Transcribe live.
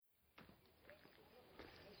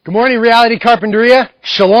Good morning, Reality Carpinteria.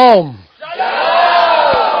 Shalom. Shalom.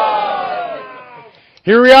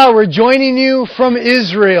 Here we are. We're joining you from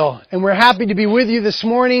Israel, and we're happy to be with you this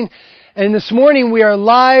morning. And this morning we are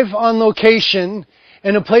live on location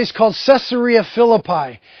in a place called Caesarea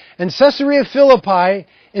Philippi. And Caesarea Philippi,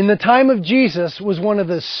 in the time of Jesus, was one of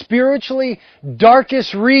the spiritually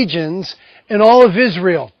darkest regions in all of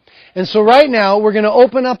Israel. And so right now we're going to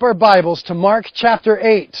open up our Bibles to Mark chapter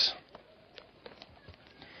 8.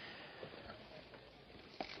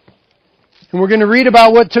 And we're going to read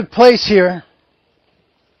about what took place here.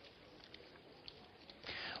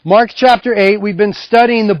 Mark chapter 8. We've been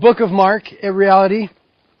studying the book of Mark at Reality.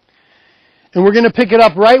 And we're going to pick it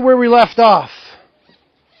up right where we left off.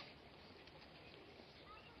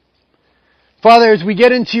 Father, as we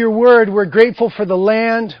get into your word, we're grateful for the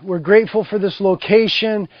land. We're grateful for this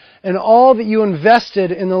location and all that you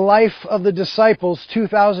invested in the life of the disciples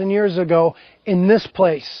 2,000 years ago in this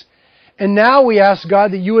place. And now we ask,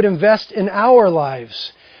 God, that you would invest in our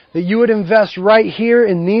lives, that you would invest right here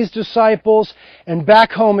in these disciples and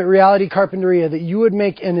back home at Reality Carpinteria, that you would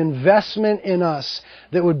make an investment in us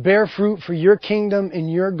that would bear fruit for your kingdom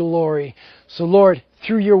and your glory. So, Lord,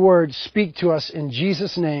 through your word, speak to us in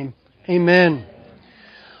Jesus' name. Amen.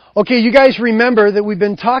 Okay, you guys remember that we've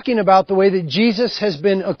been talking about the way that Jesus has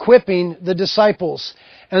been equipping the disciples.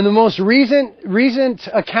 And the most recent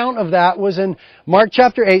account of that was in Mark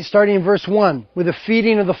chapter 8, starting in verse 1, with the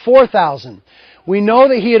feeding of the 4,000. We know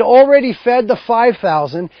that he had already fed the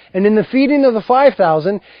 5,000, and in the feeding of the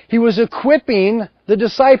 5,000, he was equipping the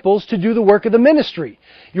disciples to do the work of the ministry.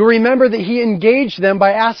 You'll remember that he engaged them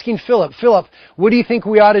by asking Philip, what do you think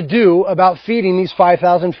we ought to do about feeding these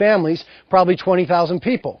 5,000 families, probably 20,000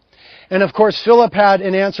 people? And of course, Philip had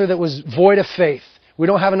an answer that was void of faith. We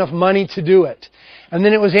don't have enough money to do it. And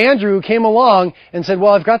then it was Andrew who came along and said,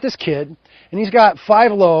 well, I've got this kid, and he's got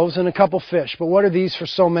 5 loaves and a couple fish, but what are these for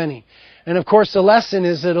so many? And of course, the lesson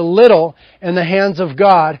is that a little in the hands of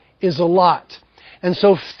God is a lot. And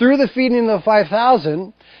so through the feeding of the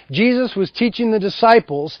 5,000, Jesus was teaching the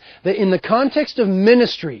disciples that in the context of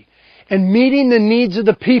ministry and meeting the needs of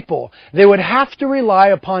the people, they would have to rely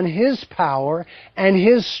upon His power and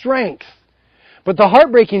His strength. But the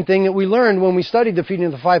heartbreaking thing that we learned when we studied the feeding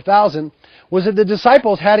of the 5,000 was that the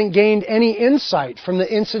disciples hadn't gained any insight from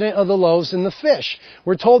the incident of the loaves and the fish.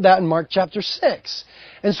 We're told that in Mark chapter 6.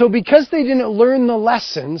 And so because they didn't learn the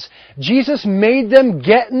lessons, Jesus made them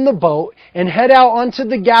get in the boat and head out onto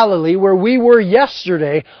the Galilee where we were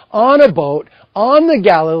yesterday on a boat on the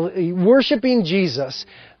Galilee worshiping Jesus.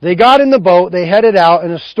 They got in the boat, they headed out,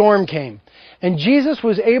 and a storm came. And Jesus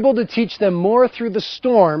was able to teach them more through the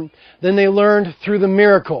storm than they learned through the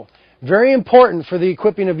miracle. Very important for the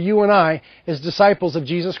equipping of you and I as disciples of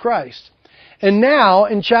Jesus Christ. And now,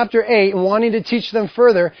 in chapter 8, wanting to teach them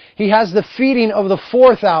further, he has the feeding of the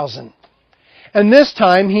 4,000. And this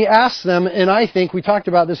time, he asks them, and I think we talked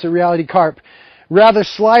about this at Reality Carp, rather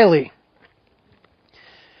slyly.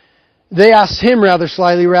 They asked him rather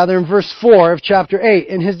slyly, in verse 4 of chapter 8.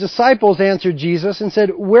 And his disciples answered Jesus and said,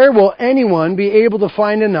 where will anyone be able to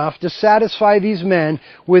find enough to satisfy these men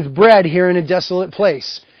with bread here in a desolate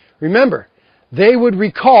place? Remember, they would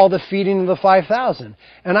recall the feeding of the 5,000.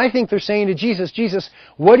 And I think they're saying to Jesus, Jesus,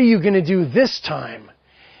 what are you going to do this time?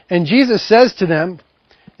 And Jesus says to them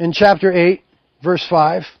in chapter 8, verse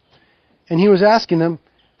 5, and he was asking them,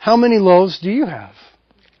 how many loaves do you have?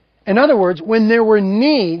 In other words, when there were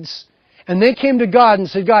needs, and they came to God and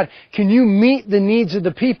said, God, can you meet the needs of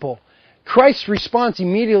the people? Christ's response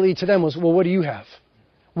immediately to them was, well, what do you have?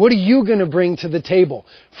 What are you going to bring to the table?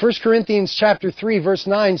 1 Corinthians chapter 3 verse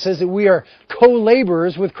 9 says that we are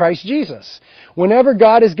co-laborers with Christ Jesus. Whenever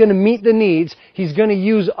God is going to meet the needs, He's going to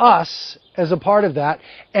use us as a part of that,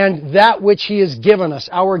 and that which He has given us,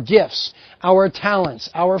 our gifts, our talents,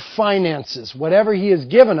 our finances, whatever He has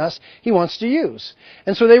given us, He wants to use.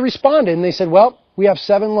 And so they responded and they said, well, we have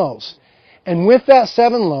 7 loaves. And with that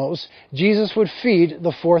 7 loaves, Jesus would feed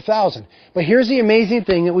the 4,000. But here's the amazing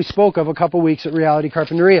thing that we spoke of a couple weeks at Reality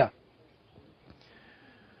Carpinteria.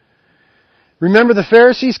 Remember, the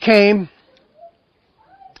Pharisees came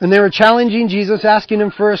and they were challenging Jesus, asking Him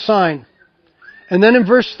for a sign. And then in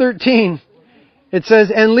verse 13, it says,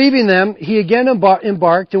 and leaving them, He again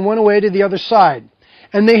embarked and went away to the other side.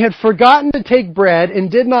 And they had forgotten to take bread and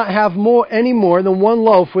did not have any more than 1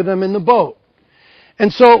 loaf with them in the boat.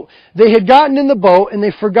 And so they had gotten in the boat and they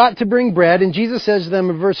forgot to bring bread. And Jesus says to them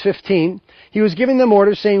in verse 15, He was giving them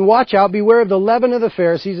orders saying, watch out, beware of the leaven of the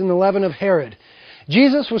Pharisees and the leaven of Herod.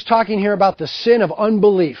 Jesus was talking here about the sin of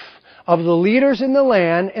unbelief of the leaders in the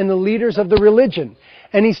land and the leaders of the religion.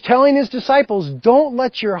 And he's telling his disciples, don't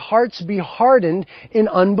let your hearts be hardened in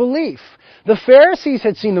unbelief. The Pharisees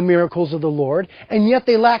had seen the miracles of the Lord, and yet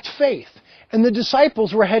they lacked faith. And the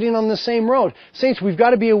disciples were heading on the same road. Saints, we've got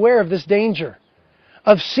to be aware of this danger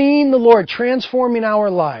of seeing the Lord transforming our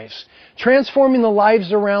lives, transforming the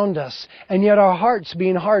lives around us, and yet our hearts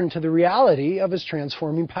being hardened to the reality of His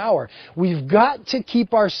transforming power. We've got to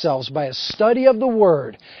keep ourselves, by a study of the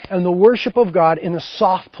Word and the worship of God, in a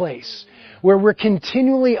soft place where we're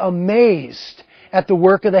continually amazed at the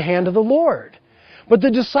work of the hand of the Lord. But the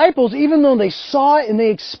disciples, even though they saw it and they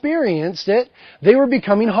experienced it, they were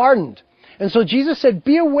becoming hardened. And so Jesus said,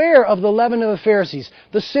 be aware of the leaven of the Pharisees,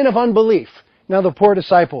 the sin of unbelief. Now the poor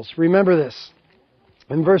disciples, remember this.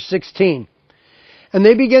 In verse 16, and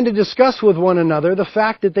they began to discuss with one another the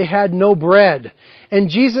fact that they had no bread. And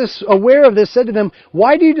Jesus, aware of this, said to them,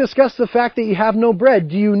 why do you discuss the fact that you have no bread?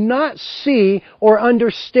 Do you not see or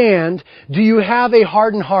understand? Do you have a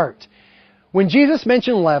hardened heart? When Jesus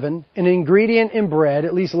mentioned leaven, an ingredient in bread,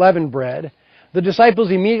 at least leavened bread, the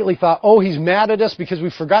disciples immediately thought, oh, He's mad at us because we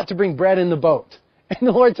forgot to bring bread in the boat. And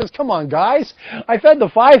the Lord says, come on, guys. I fed the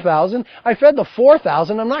 5,000. I fed the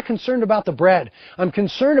 4,000. I'm not concerned about the bread. I'm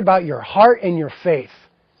concerned about your heart and your faith.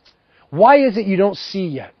 Why is it you don't see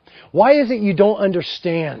yet? Why is it you don't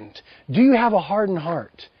understand? Do you have a hardened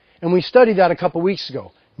heart? And we studied that a couple weeks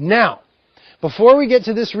ago. Now, before we get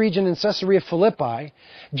to this region in Caesarea Philippi,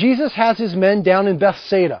 Jesus has His men down in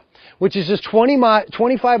Bethsaida, which is just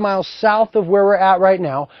 25 miles south of where we're at right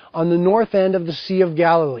now, on the north end of the Sea of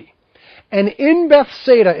Galilee. And in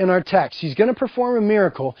Bethsaida, in our text, He's going to perform a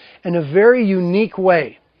miracle in a very unique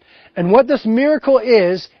way. And what this miracle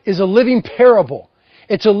is a living parable.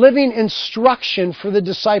 It's a living instruction for the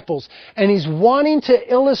disciples. And He's wanting to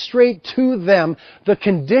illustrate to them the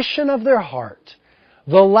condition of their heart,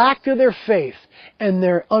 the lack of their faith, and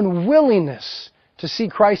their unwillingness to see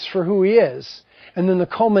Christ for who He is. And then the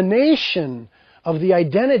culmination of the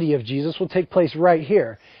identity of Jesus will take place right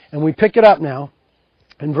here. And we pick it up now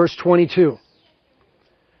in verse 22.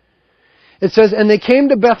 It says, and they came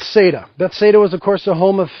to Bethsaida. Bethsaida was, of course, the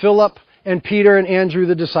home of Philip and Peter and Andrew,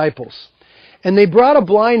 the disciples. And they brought a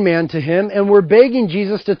blind man to Him and were begging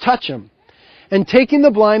Jesus to touch him. And taking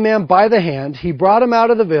the blind man by the hand, He brought him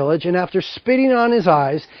out of the village, and after spitting on his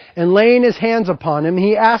eyes and laying His hands upon him,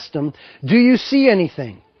 He asked him, do you see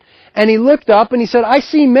anything? And he looked up and he said, I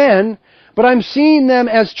see men, but I'm seeing them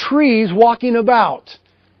as trees walking about.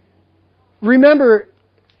 Remember,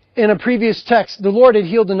 in a previous text, the Lord had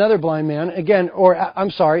healed another blind man,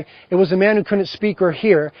 it was a man who couldn't speak or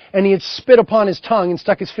hear, and He had spit upon his tongue and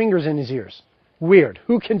stuck his fingers in his ears. Weird.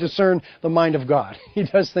 Who can discern the mind of God? He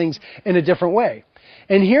does things in a different way.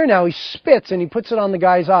 And here now He spits and He puts it on the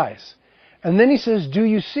guy's eyes. And then He says, do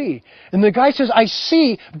you see? And the guy says, I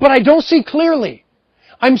see, but I don't see clearly.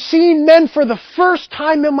 I'm seeing men for the first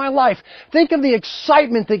time in my life. Think of the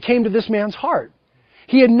excitement that came to this man's heart.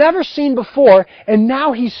 He had never seen before, and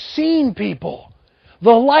now he's seen people.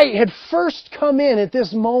 The light had first come in at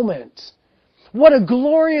this moment. What a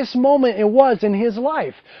glorious moment it was in his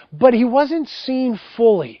life. But he wasn't seen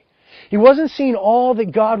fully. He wasn't seeing all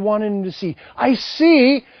that God wanted him to see. I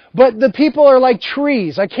see, but the people are like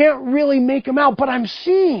trees. I can't really make them out, but I'm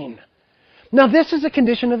seeing. Now this is the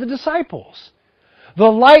condition of the disciples. The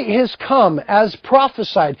light has come as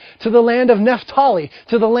prophesied to the land of Naphtali,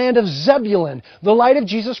 to the land of Zebulun. The light of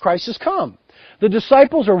Jesus Christ has come. The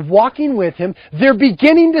disciples are walking with Him. They're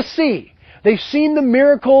beginning to see. They've seen the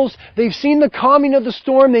miracles. They've seen the calming of the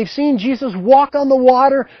storm. They've seen Jesus walk on the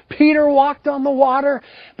water. Peter walked on the water.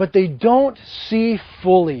 But they don't see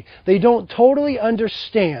fully. They don't totally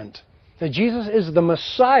understand that Jesus is the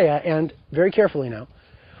Messiah and, very carefully now,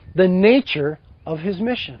 the nature of His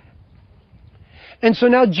mission. And so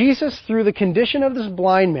now Jesus, through the condition of this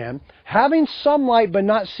blind man, having some light but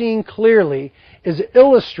not seeing clearly, is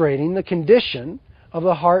illustrating the condition of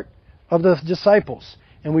the heart of the disciples.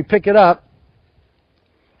 And we pick it up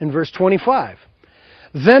in verse 25.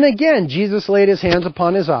 Then again, Jesus laid His hands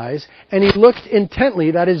upon his eyes, and he looked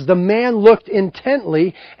intently, that is, the man looked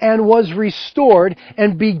intently, and was restored,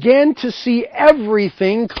 and began to see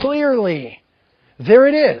everything clearly. There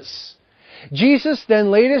it is. Jesus then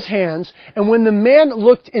laid His hands, and when the man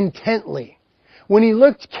looked intently, when he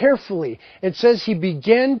looked carefully, it says he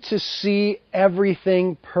began to see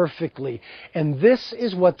everything perfectly. And this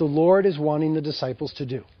is what the Lord is wanting the disciples to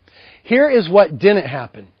do. Here is what didn't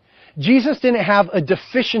happen. Jesus didn't have a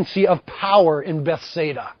deficiency of power in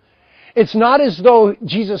Bethsaida. It's not as though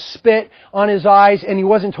Jesus spit on his eyes and he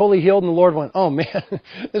wasn't totally healed and the Lord went, oh man,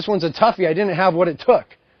 this one's a toughie. I didn't have what it took.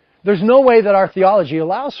 There's no way that our theology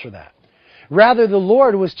allows for that. Rather, the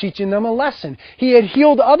Lord was teaching them a lesson. He had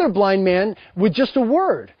healed other blind men with just a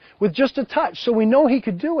word, with just a touch, so we know He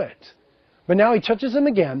could do it. But now He touches him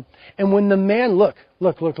again, and when the man, look.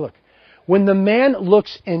 When the man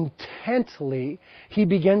looks intently, he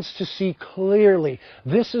begins to see clearly.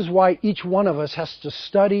 This is why each one of us has to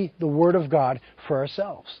study the Word of God for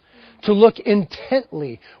ourselves. To look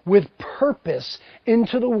intently, with purpose,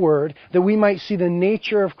 into the Word, that we might see the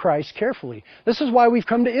nature of Christ carefully. This is why we've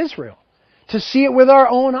come to Israel. To see it with our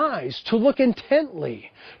own eyes, to look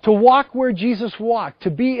intently, to walk where Jesus walked,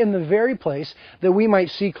 to be in the very place that we might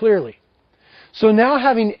see clearly. So now,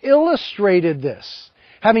 having illustrated this,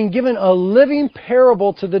 having given a living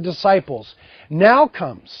parable to the disciples, now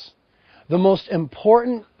comes the most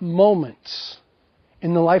important moments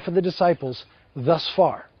in the life of the disciples thus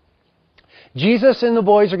far. Jesus and the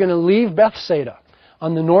boys are going to leave Bethsaida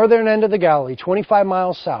on the northern end of the Galilee, 25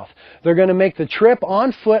 miles south. They're going to make the trip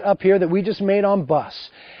on foot up here that we just made on bus.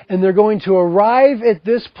 And they're going to arrive at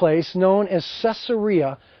this place known as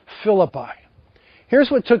Caesarea Philippi. Here's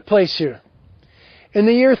what took place here. In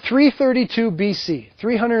the year 332 BC,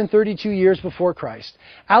 332 years before Christ,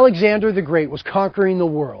 Alexander the Great was conquering the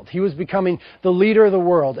world. He was becoming the leader of the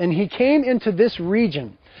world. And he came into this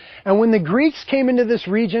region. And when the Greeks came into this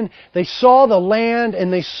region, they saw the land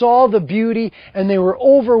and they saw the beauty and they were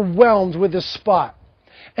overwhelmed with the spot.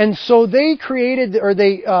 And so they created, or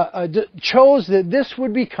they chose that this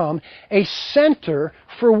would become a center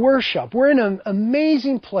for worship. We're in an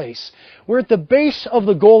amazing place. We're at the base of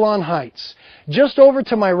the Golan Heights. Just over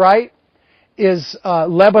to my right is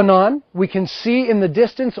Lebanon. We can see in the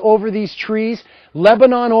distance over these trees,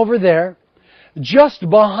 Lebanon over there. Just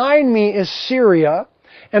behind me is Syria.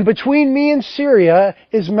 And between me and Syria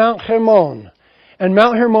is Mount Hermon. And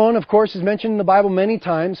Mount Hermon, of course, is mentioned in the Bible many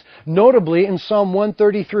times, notably in Psalm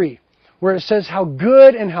 133, where it says how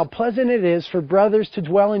good and how pleasant it is for brothers to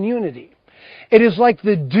dwell in unity. It is like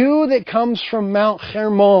the dew that comes from Mount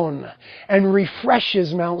Hermon and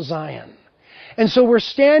refreshes Mount Zion. And so we're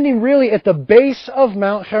standing really at the base of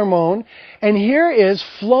Mount Hermon, and here is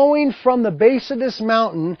flowing from the base of this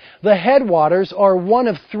mountain, the headwaters are one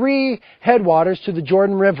of three headwaters to the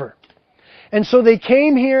Jordan River. And so they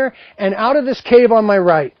came here, and out of this cave on my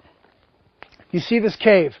right, you see this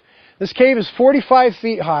cave. This cave is 45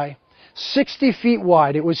 feet high, 60 feet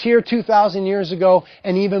wide. It was here 2,000 years ago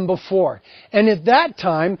and even before. And at that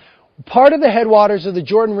time, part of the headwaters of the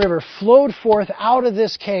Jordan River flowed forth out of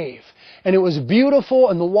this cave. And it was beautiful,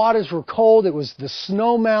 and the waters were cold. It was the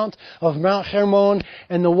snow mount of Mount Hermon,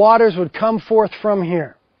 and the waters would come forth from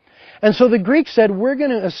here. And so the Greeks said, we're going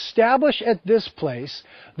to establish at this place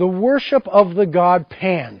the worship of the god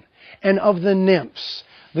Pan and of the nymphs.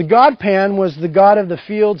 The god Pan was the god of the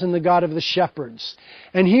fields and the god of the shepherds.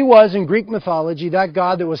 And he was, in Greek mythology, that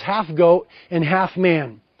god that was half goat and half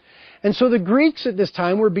man. And so the Greeks at this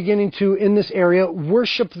time were beginning to, in this area,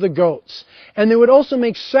 worship the goats. And they would also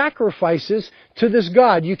make sacrifices to this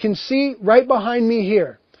god. You can see right behind me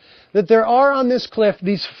here that there are on this cliff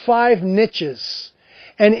these 5 niches.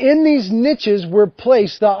 And in these niches were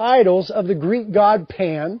placed the idols of the Greek god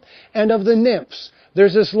Pan and of the nymphs.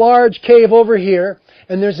 There's this large cave over here,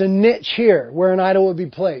 and there's a niche here where an idol would be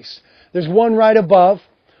placed. There's one right above.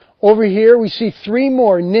 Over here we see 3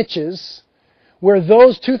 more niches where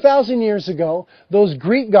those 2,000 years ago, those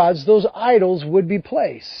Greek gods, those idols would be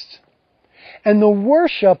placed. And the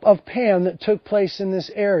worship of Pan that took place in this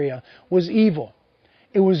area was evil.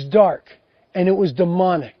 It was dark, and it was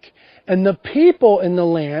demonic. And the people in the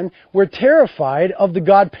land were terrified of the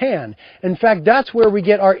god Pan. In fact, that's where we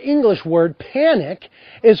get our English word panic,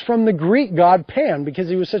 is from the Greek god Pan, because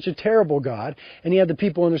he was such a terrible god, and he had the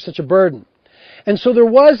people under such a burden. And so there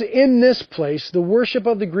was in this place the worship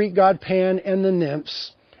of the Greek god Pan and the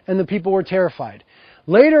nymphs, and the people were terrified.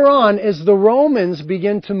 Later on, as the Romans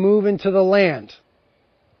began to move into the land,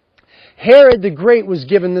 Herod the Great was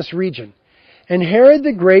given this region. And Herod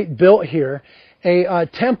the Great built here a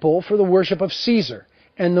temple for the worship of Caesar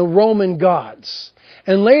and the Roman gods.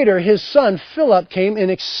 And later, his son Philip came and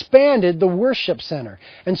expanded the worship center.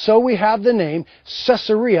 And so we have the name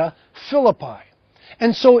Caesarea Philippi.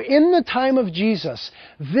 And so in the time of Jesus,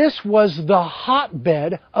 this was the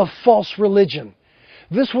hotbed of false religion.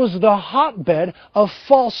 This was the hotbed of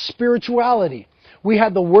false spirituality. We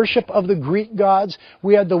had the worship of the Greek gods.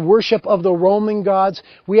 We had the worship of the Roman gods.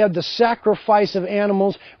 We had the sacrifice of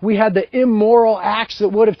animals. We had the immoral acts that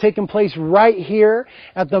would have taken place right here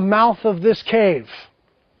at the mouth of this cave.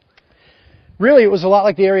 Really, it was a lot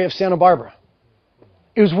like the area of Santa Barbara.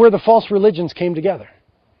 It was where the false religions came together.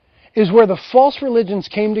 is where the false religions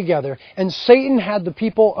came together, and Satan had the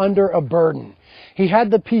people under a burden. He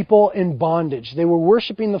had the people in bondage. They were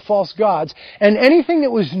worshiping the false gods, and anything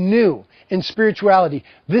that was new in spirituality,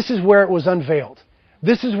 this is where it was unveiled.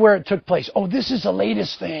 This is where it took place. Oh, this is the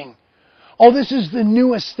latest thing. Oh, this is the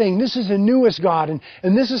newest thing. This is the newest God,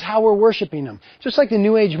 and this is how we're worshiping Him. Just like the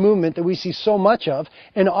New Age movement that we see so much of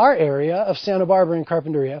in our area of Santa Barbara and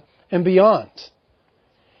Carpinteria and beyond.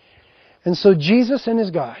 And so Jesus and His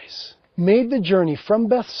guys made the journey from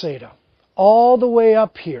Bethsaida all the way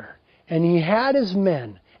up here, and He had His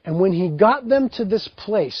men. And when He got them to this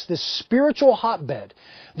place, this spiritual hotbed,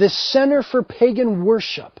 this center for pagan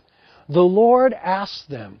worship, the Lord asked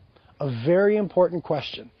them a very important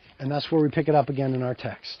question. And that's where we pick it up again in our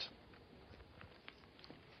text.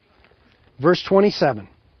 Verse 27.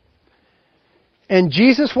 And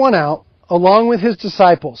Jesus went out along with His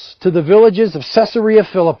disciples to the villages of Caesarea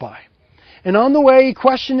Philippi. And on the way He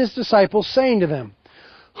questioned His disciples, saying to them,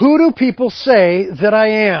 "Who do people say that I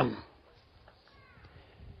am?"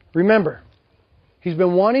 Remember, He's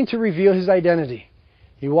been wanting to reveal His identity.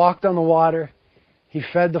 He walked on the water. He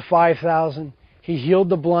fed the 5,000. He healed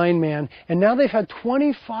the blind man. And now they've had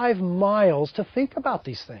 25 miles to think about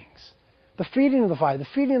these things. The feeding of the 5,000, the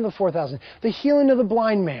feeding of the 4,000, the healing of the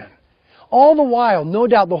blind man. All the while, no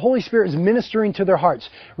doubt, the Holy Spirit is ministering to their hearts.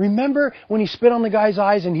 Remember when He spit on the guy's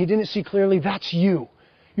eyes and he didn't see clearly? That's you.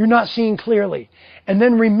 You're not seeing clearly. And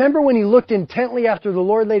then remember when he looked intently after the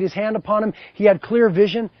Lord laid His hand upon him, he had clear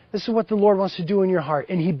vision? This is what the Lord wants to do in your heart.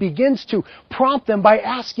 And He begins to prompt them by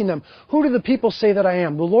asking them, "Who do the people say that I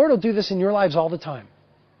am?" The Lord will do this in your lives all the time.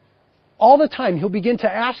 All the time, He'll begin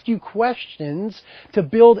to ask you questions to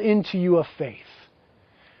build into you a faith.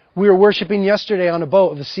 We were worshiping yesterday on a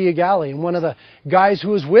boat of the Sea of Galilee, and one of the guys who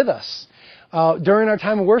was with us, during our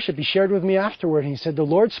time of worship, he shared with me afterward, and he said, "The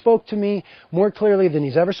Lord spoke to me more clearly than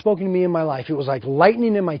He's ever spoken to me in my life. It was like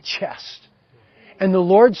lightning in my chest. And the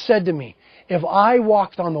Lord said to me, if I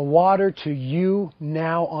walked on the water to you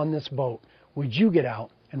now on this boat, would you get out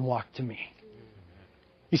and walk to me?"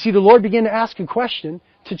 You see, the Lord began to ask a question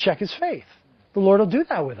to check his faith. The Lord will do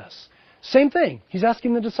that with us. Same thing. He's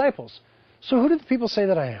asking the disciples, "So who do the people say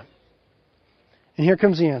that I am?" And here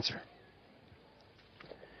comes the answer.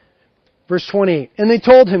 Verse 28, "And they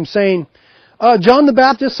told Him, saying, John the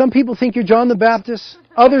Baptist, some people think you're John the Baptist.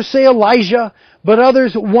 Others say Elijah, but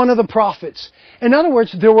others one of the prophets." In other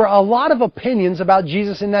words, there were a lot of opinions about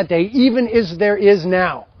Jesus in that day, even as there is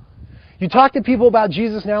now. You talk to people about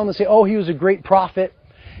Jesus now and they say, "Oh, He was a great prophet.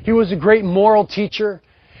 He was a great moral teacher.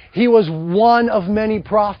 He was one of many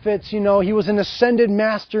prophets. He was an ascended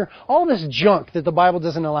master." All this junk that the Bible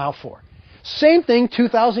doesn't allow for. Same thing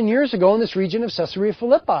 2,000 years ago in this region of Caesarea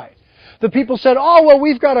Philippi. The people said, "Oh, well,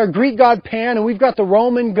 we've got our Greek god Pan and we've got the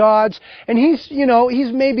Roman gods. And he's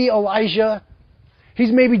maybe Elijah.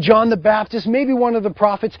 He's maybe John the Baptist, maybe one of the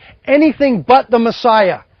prophets. Anything but the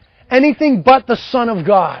Messiah. Anything but the Son of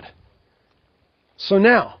God." So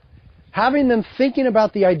now, having them thinking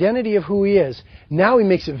about the identity of who He is, now He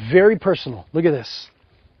makes it very personal. Look at this.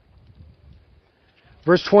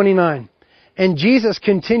 Verse 29. "And Jesus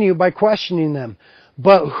continued by questioning them,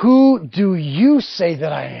 'But who do you say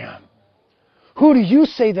that I am?'" Who do you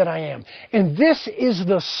say that I am? And this is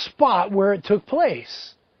the spot where it took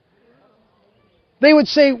place. They would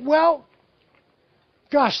say, "Well,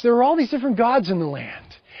 gosh, there are all these different gods in the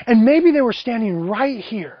land. And maybe they were standing right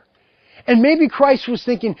here. And maybe Christ was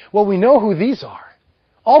thinking, well, we know who these are.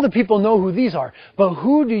 All the people know who these are. But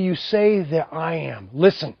who do you say that I am?"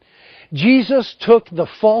 Listen, Jesus took the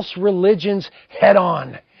false religions head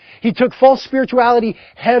on. He took false spirituality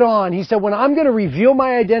head on. He said, when I'm going to reveal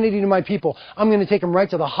my identity to my people, I'm going to take them right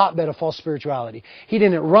to the hotbed of false spirituality. He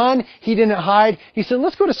didn't run. He didn't hide. He said,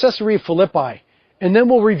 let's go to Caesarea Philippi, and then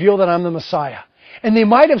we'll reveal that I'm the Messiah. And they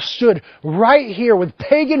might have stood right here with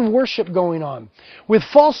pagan worship going on, with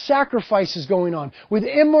false sacrifices going on, with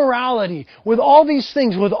immorality, with all these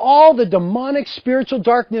things, with all the demonic spiritual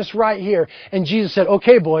darkness right here. And Jesus said,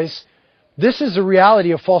 "Okay, boys, this is the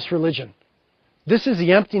reality of false religion. This is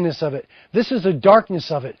the emptiness of it. This is the darkness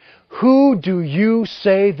of it. Who do you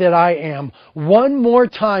say that I am?" One more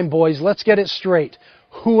time, boys, let's get it straight.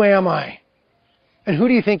 Who am I? And who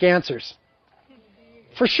do you think answers?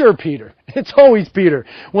 For sure, Peter. It's always Peter.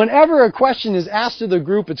 Whenever a question is asked to the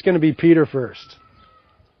group, it's going to be Peter first.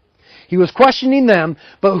 He was questioning them,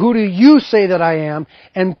 "But who do you say that I am?"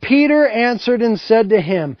 And Peter answered and said to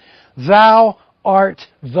him, "Thou art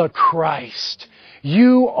the Christ.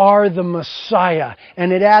 You are the Messiah."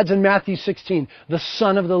 And it adds in Matthew 16, the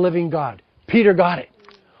Son of the living God. Peter got it.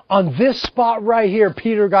 On this spot right here,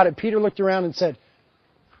 Peter got it. Peter looked around and said,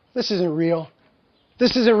 "This isn't real.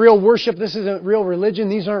 This isn't real worship. This isn't real religion.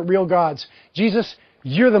 These aren't real gods. Jesus,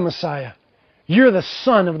 you're the Messiah. You're the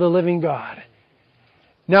Son of the living God.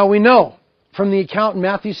 Now we know from the account in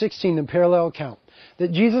Matthew 16, the parallel account,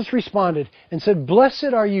 that Jesus responded and said,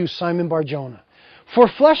 "Blessed are you, Simon Bar-Jonah, for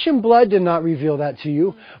flesh and blood did not reveal that to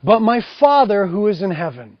you, but my Father who is in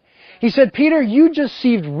heaven." He said, Peter, you just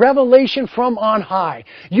received revelation from on high.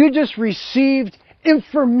 You just received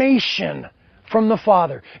information from the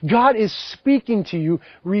Father. God is speaking to you,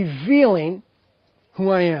 revealing who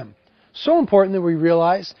I am. So important that we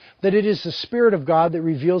realize that it is the Spirit of God that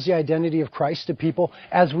reveals the identity of Christ to people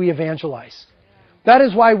as we evangelize. That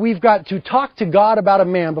is why we've got to talk to God about a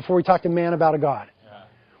man before we talk to man about a God.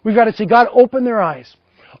 We've got to say, God, open their eyes.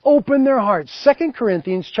 Open their hearts. 2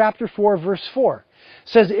 Corinthians chapter 4, verse 4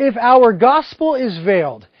 says, if our gospel is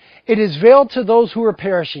veiled, it is veiled to those who are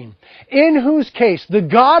perishing, in whose case the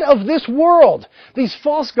God of this world, these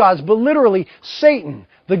false gods, but literally Satan,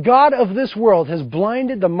 the God of this world, has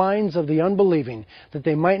blinded the minds of the unbelieving, that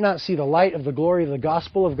they might not see the light of the glory of the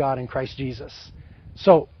gospel of God in Christ Jesus.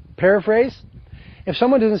 So, paraphrase, if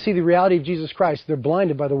someone doesn't see the reality of Jesus Christ, they're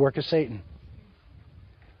blinded by the work of Satan.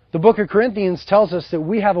 The book of Corinthians tells us that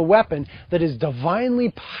we have a weapon that is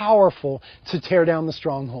divinely powerful to tear down the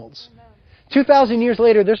strongholds. 2,000 years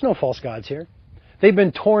later, there's no false gods here. They've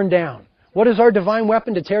been torn down. What is our divine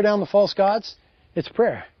weapon to tear down the false gods? It's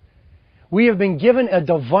prayer. We have been given a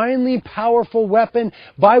divinely powerful weapon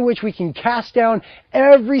by which we can cast down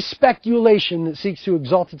every speculation that seeks to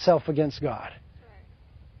exalt itself against God.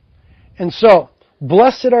 And so,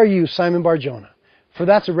 blessed are you, Simon Bar-Jonah, for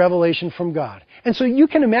that's a revelation from God. And so you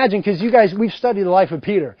can imagine, because you guys, we've studied the life of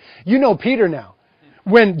Peter. You know Peter now.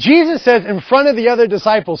 When Jesus says in front of the other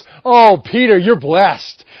disciples, oh, Peter, you're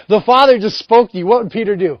blessed. The Father just spoke to you. What would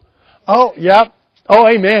Peter do? Oh, yep. Oh,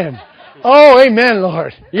 amen. Oh, amen,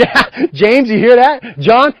 Lord. Yeah. James, you hear that?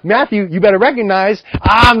 John, Matthew, you better recognize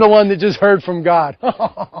I'm the one that just heard from God.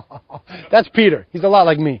 That's Peter. He's a lot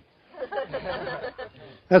like me.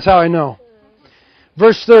 That's how I know.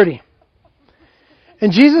 Verse 30.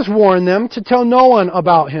 And Jesus warned them to tell no one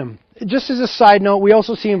about him. Just as a side note, we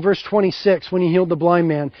also see in verse 26 when he healed the blind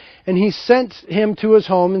man, and he sent him to his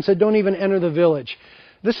home and said, don't even enter the village.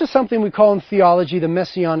 This is something we call in theology the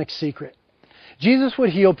messianic secret. Jesus would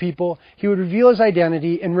heal people, he would reveal his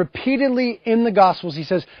identity, and repeatedly in the Gospels he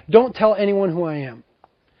says, don't tell anyone who I am.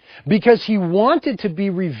 Because he wanted to be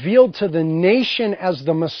revealed to the nation as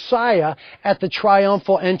the Messiah at the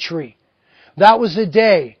triumphal entry. That was the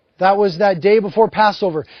day. That was that day before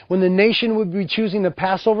Passover, when the nation would be choosing the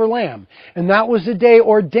Passover lamb. And that was the day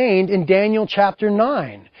ordained in Daniel chapter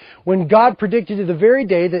 9, when God predicted to the very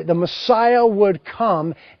day that the Messiah would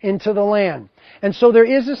come into the land. And so there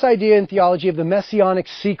is this idea in theology of the messianic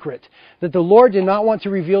secret, that the Lord did not want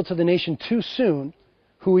to reveal to the nation too soon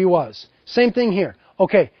who he was. Same thing here.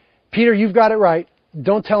 Okay, Peter, you've got it right.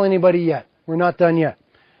 Don't tell anybody yet. We're not done yet.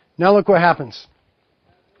 Now look what happens.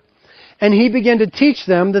 And he began to teach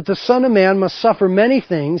them that the Son of Man must suffer many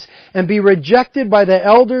things and be rejected by the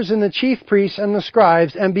elders and the chief priests and the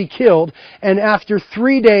scribes and be killed, and after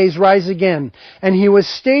 3 days rise again. And he was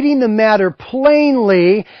stating the matter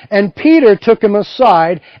plainly, and Peter took him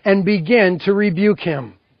aside and began to rebuke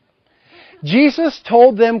him. Jesus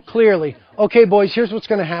told them clearly, okay boys, here's what's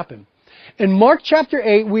going to happen. In Mark chapter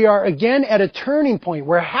 8, we are again at a turning point.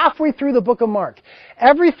 We're halfway through the book of Mark.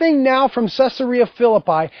 Everything now from Caesarea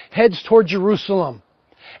Philippi heads toward Jerusalem.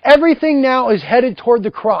 Everything now is headed toward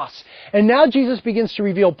the cross. And now Jesus begins to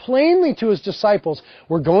reveal plainly to his disciples,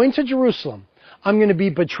 we're going to Jerusalem. I'm going to be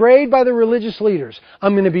betrayed by the religious leaders.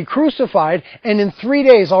 I'm going to be crucified, and in 3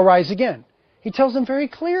 days I'll rise again. He tells them very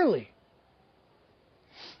clearly.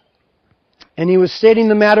 And he was stating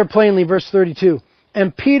the matter plainly, verse 32.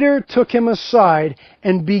 And Peter took him aside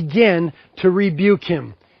and began to rebuke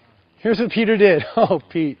him. Here's what Peter did. Oh,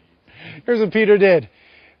 Pete. Here's what Peter did.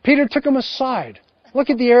 Peter took him aside. Look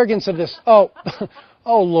at the arrogance of this. Oh,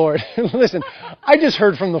 Lord. Listen, I just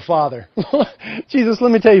heard from the Father. Jesus, let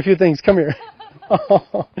me tell you a few things. Come here.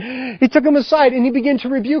 He took him aside and he began to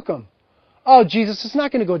rebuke him. Oh, Jesus, it's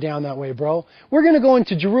not going to go down that way, bro. We're going to go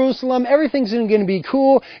into Jerusalem. Everything's going to be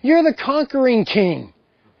cool. You're the conquering king.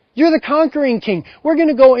 You're the conquering king. We're going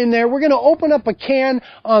to go in there. We're going to open up a can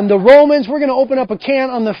on the Romans. We're going to open up a can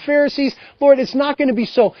on the Pharisees. Lord, it's not going to be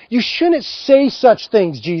so. You shouldn't say such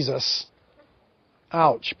things, Jesus.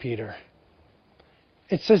 Ouch, Peter.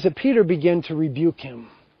 It says that Peter began to rebuke him.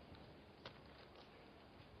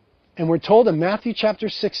 And we're told in Matthew chapter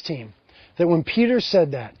 16 that when Peter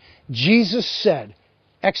said that, Jesus said,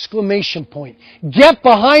 exclamation point, "Get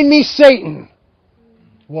behind me, Satan."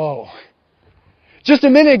 Whoa. Just a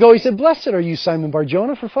minute ago, he said, "Blessed are you, Simon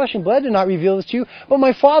Bar-Jonah, for flesh and blood did not reveal this to you, but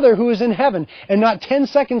my Father who is in heaven." And not 10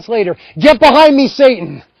 seconds later, "Get behind me,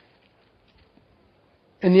 Satan!"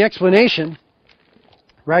 And the explanation,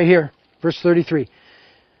 right here, verse 33.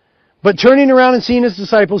 "But turning around and seeing his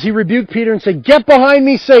disciples, he rebuked Peter and said, 'Get behind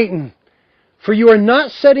me, Satan! For you are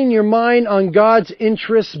not setting your mind on God's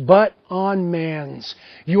interests, but on man's.'"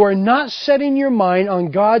 You are not setting your mind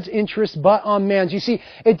on God's interests, but on man's. You see,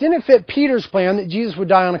 it didn't fit Peter's plan that Jesus would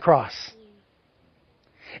die on a cross.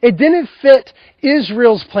 It didn't fit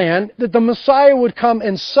Israel's plan that the Messiah would come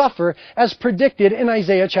and suffer as predicted in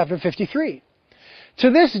Isaiah chapter 53.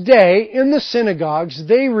 To this day, in the synagogues,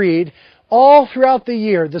 they read all throughout the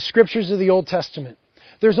year the scriptures of the Old Testament.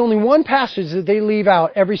 There's only one passage that they leave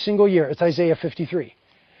out every single year. It's Isaiah 53.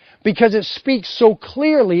 Because it speaks so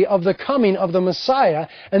clearly of the coming of the Messiah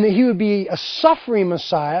and that He would be a suffering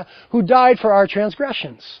Messiah who died for our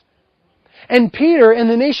transgressions. And Peter and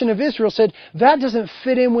the nation of Israel said, that doesn't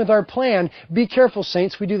fit in with our plan. Be careful,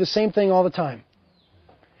 saints. We do the same thing all the time.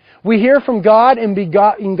 We hear from God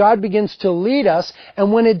and God begins to lead us.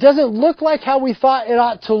 And when it doesn't look like how we thought it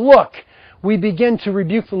ought to look, we begin to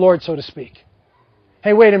rebuke the Lord, so to speak.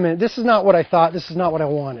 Hey, wait a minute. This is not what I thought. This is not what I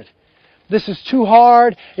wanted. This is too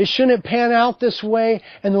hard. It shouldn't pan out this way.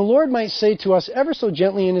 And the Lord might say to us ever so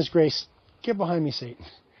gently in His grace, "Get behind me, Satan.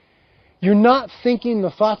 You're not thinking the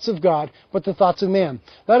thoughts of God, but the thoughts of man."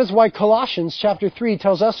 That is why Colossians chapter 3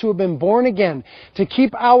 tells us who have been born again to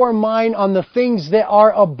keep our mind on the things that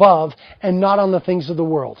are above and not on the things of the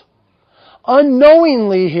world.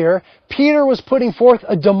 Unknowingly here, Peter was putting forth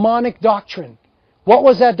a demonic doctrine. What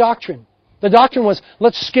was that doctrine? The doctrine was,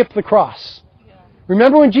 let's skip the cross.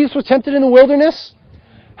 Remember when Jesus was tempted in the wilderness?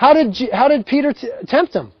 How did Peter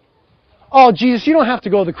tempt Him? "Oh, Jesus, you don't have to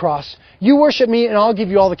go to the cross. You worship me and I'll give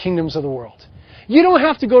you all the kingdoms of the world. You don't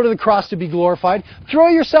have to go to the cross to be glorified. Throw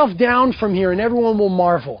yourself down from here and everyone will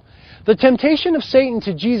marvel." The temptation of Satan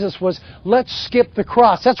to Jesus was, let's skip the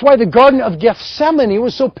cross. That's why the Garden of Gethsemane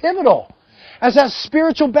was so pivotal. As that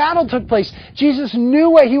spiritual battle took place, Jesus knew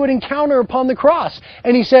what He would encounter upon the cross.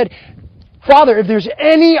 And He said, "Father, if there's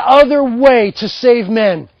any other way to save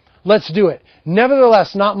men, let's do it.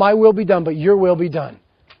 Nevertheless, not my will be done, but your will be done."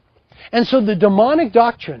 And so the demonic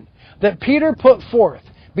doctrine that Peter put forth,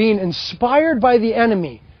 being inspired by the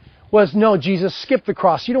enemy, was, no, Jesus, skip the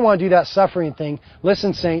cross. You don't want to do that suffering thing.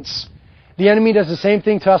 Listen, saints, the enemy does the same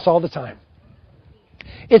thing to us all the time.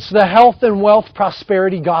 It's the health and wealth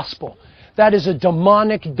prosperity gospel. That is a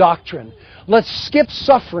demonic doctrine. Let's skip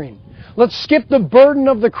suffering. Let's skip the burden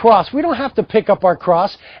of the cross. We don't have to pick up our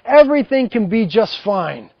cross. Everything can be just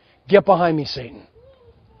fine. Get behind me, Satan.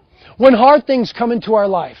 When hard things come into our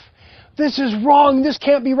life, this is wrong, this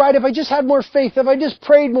can't be right, if I just had more faith, if I just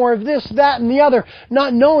prayed more, if this, that, and the other,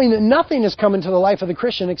 not knowing that nothing has come into the life of the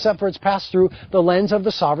Christian except for it's passed through the lens of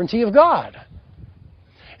the sovereignty of God.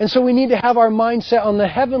 And so we need to have our mindset on the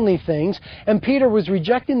heavenly things, and Peter was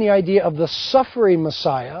rejecting the idea of the suffering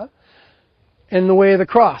Messiah and the way of the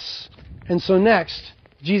cross. And so next,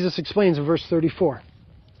 Jesus explains in verse 34.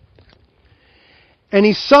 "And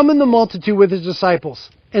He summoned the multitude with His disciples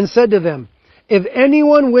and said to them, 'If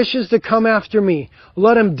anyone wishes to come after me,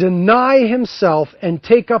 let him deny himself and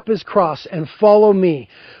take up his cross and follow me.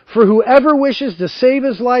 For whoever wishes to save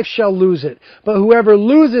his life shall lose it, but whoever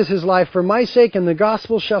loses his life for my sake and the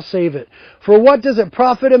gospel shall save it. For what does it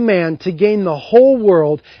profit a man to gain the whole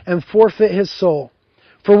world and forfeit his soul?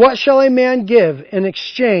 For what shall a man give in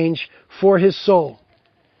exchange for his soul?'"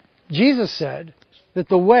 Jesus said that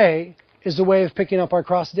the way is the way of picking up our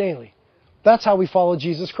cross daily. That's how we follow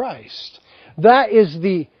Jesus Christ. That is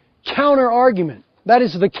the counter-argument. That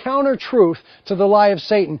is the counter-truth to the lie of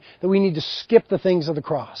Satan, that we need to skip the things of the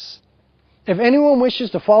cross. "If anyone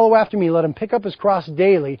wishes to follow after me, let him pick up his cross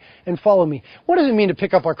daily and follow me." What does it mean to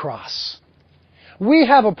pick up our cross? We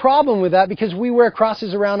have a problem with that because we wear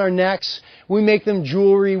crosses around our necks, we make them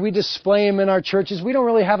jewelry, we display them in our churches. We don't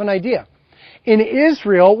really have an idea. In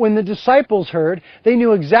Israel, when the disciples heard, they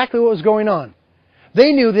knew exactly what was going on.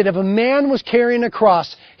 They knew that if a man was carrying a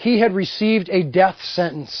cross, he had received a death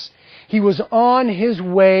sentence. He was on his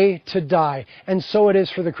way to die. And so it is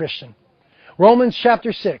for the Christian. Romans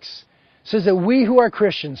chapter 6 says that we who are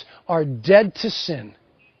Christians are dead to sin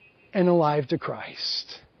and alive to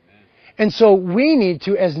Christ. And so we need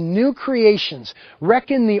to, as new creations,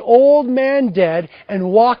 reckon the old man dead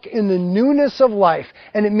and walk in the newness of life.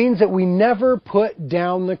 And it means that we never put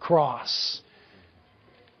down the cross.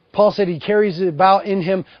 Paul said He carries about in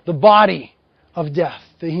Him the body of death,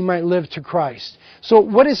 that He might live to Christ. So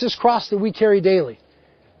what is this cross that we carry daily?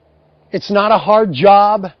 It's not a hard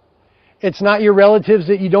job. It's not your relatives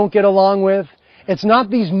that you don't get along with. It's not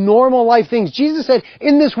these normal life things. Jesus said,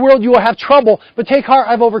 in this world you will have trouble, but take heart,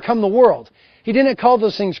 I've overcome the world. He didn't call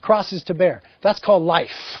those things crosses to bear. That's called life.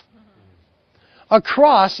 A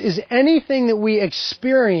cross is anything that we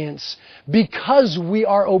experience because we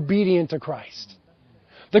are obedient to Christ.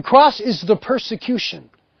 The cross is the persecution.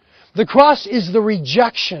 The cross is the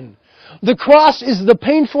rejection. The cross is the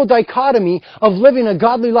painful dichotomy of living a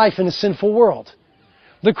godly life in a sinful world.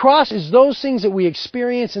 The cross is those things that we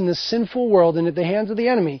experience in the sinful world and at the hands of the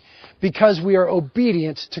enemy because we are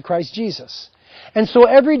obedient to Christ Jesus. And so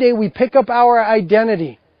every day we pick up our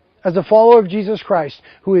identity as a follower of Jesus Christ,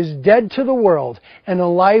 who is dead to the world and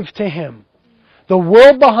alive to Him. The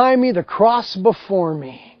world behind me, the cross before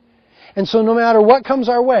me. And so no matter what comes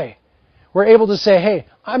our way, we're able to say, hey,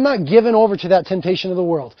 I'm not given over to that temptation of the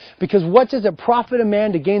world. Because what does it profit a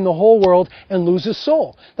man to gain the whole world and lose his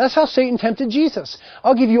soul? That's how Satan tempted Jesus.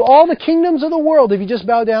 I'll give you all the kingdoms of the world if you just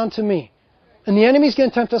bow down to me. And the enemy's going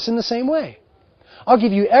to tempt us in the same way. I'll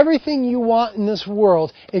give you everything you want in this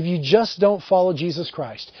world if you just don't follow Jesus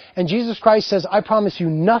Christ. And Jesus Christ says, I promise you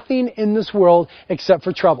nothing in this world except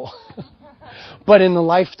for trouble. But in the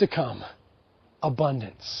life to come,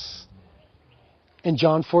 abundance. In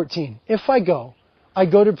John 14, if I go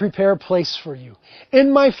to prepare a place for you.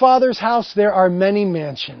 In my Father's house there are many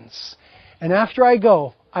mansions. And after I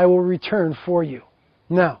go, I will return for you.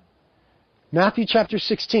 Now, Matthew chapter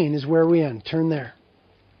 16 is where we end. Turn there.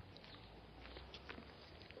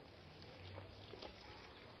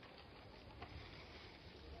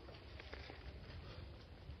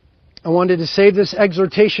 I wanted to save this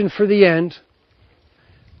exhortation for the end.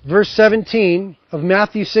 Verse 17 of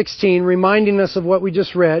Matthew 16, reminding us of what we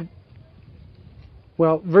just read.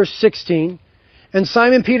 Well, verse 16. And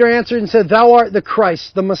Simon Peter answered and said, Thou art the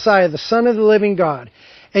Christ, the Messiah, the Son of the living God.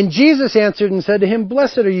 And Jesus answered and said to him,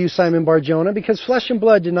 Blessed are you, Simon Bar-Jonah, because flesh and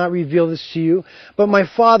blood did not reveal this to you, but my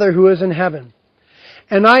Father who is in heaven.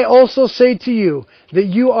 And I also say to you that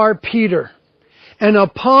you are Peter. And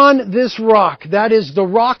upon this rock, that is the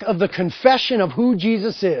rock of the confession of who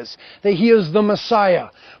Jesus is, that He is the Messiah.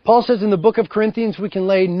 Paul says in the book of Corinthians, we can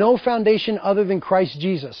lay no foundation other than Christ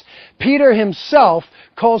Jesus. Peter himself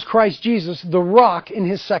calls Christ Jesus the rock in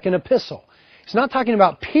his second epistle. He's not talking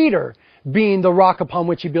about Peter being the rock upon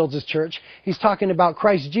which he builds his church. He's talking about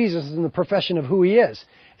Christ Jesus and the profession of who He is.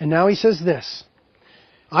 And now he says this.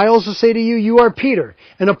 I also say to you, you are Peter,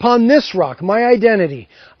 and upon this rock, my identity,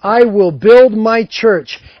 I will build my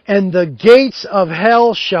church, and the gates of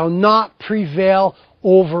hell shall not prevail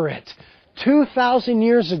over it. 2,000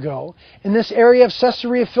 years ago, in this area of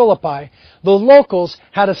Caesarea Philippi, the locals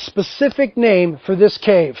had a specific name for this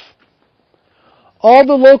cave. All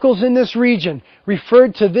the locals in this region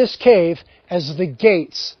referred to this cave as the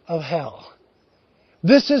gates of hell.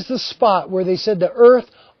 This is the spot where they said the earth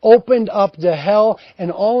opened up to hell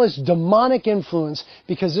and all its demonic influence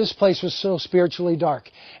because this place was so spiritually dark.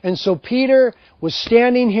 And so Peter was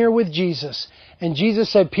standing here with Jesus, and Jesus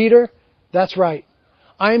said, Peter, that's right.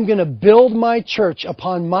 I am going to build my church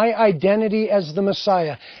upon my identity as the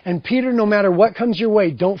Messiah. And Peter, no matter what comes your way,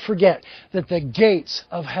 don't forget that the gates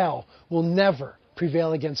of hell will never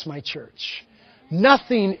prevail against my church.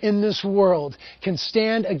 Nothing in this world can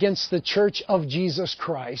stand against the church of Jesus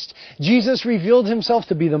Christ. Jesus revealed Himself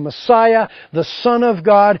to be the Messiah, the Son of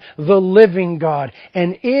God, the living God.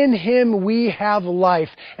 And in Him we have life.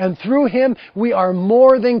 And through Him we are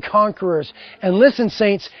more than conquerors. And listen,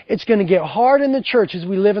 saints, it's going to get hard in the church as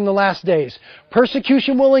we live in the last days.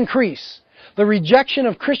 Persecution will increase. The rejection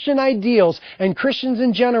of Christian ideals and Christians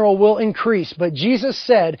in general will increase. But Jesus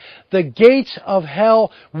said, the gates of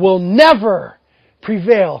hell will never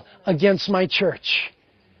prevail against my church.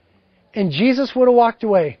 And Jesus would have walked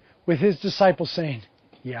away with His disciples saying,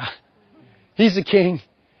 yeah, He's the King.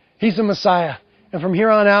 He's the Messiah. And from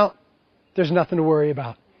here on out, there's nothing to worry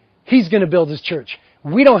about. He's going to build His church.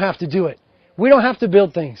 We don't have to do it. We don't have to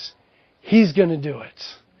build things. He's going to do it.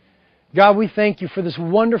 God, we thank You for this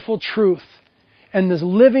wonderful truth and this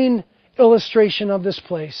living illustration of this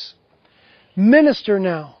place. Minister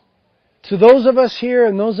now to those of us here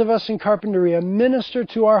and those of us in Carpinteria, minister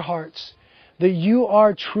to our hearts that You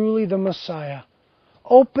are truly the Messiah.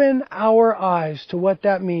 Open our eyes to what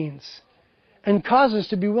that means and cause us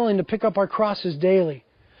to be willing to pick up our crosses daily,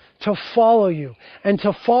 to follow You, and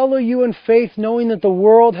to follow You in faith, knowing that the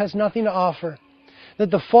world has nothing to offer,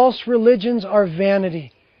 that the false religions are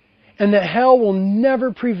vanity, and that hell will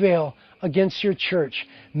never prevail against Your church.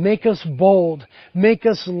 Make us bold. Make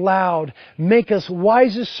us loud. Make us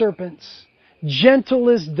wise as serpents, gentle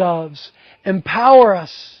as doves. Empower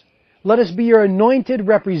us. Let us be Your anointed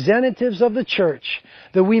representatives of the church,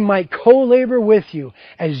 that we might co-labor with You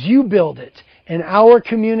as You build it. in our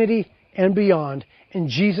community and beyond. In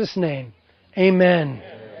Jesus' name, amen.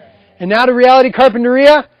 And now to Reality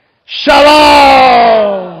Carpinteria,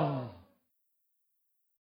 Shalom!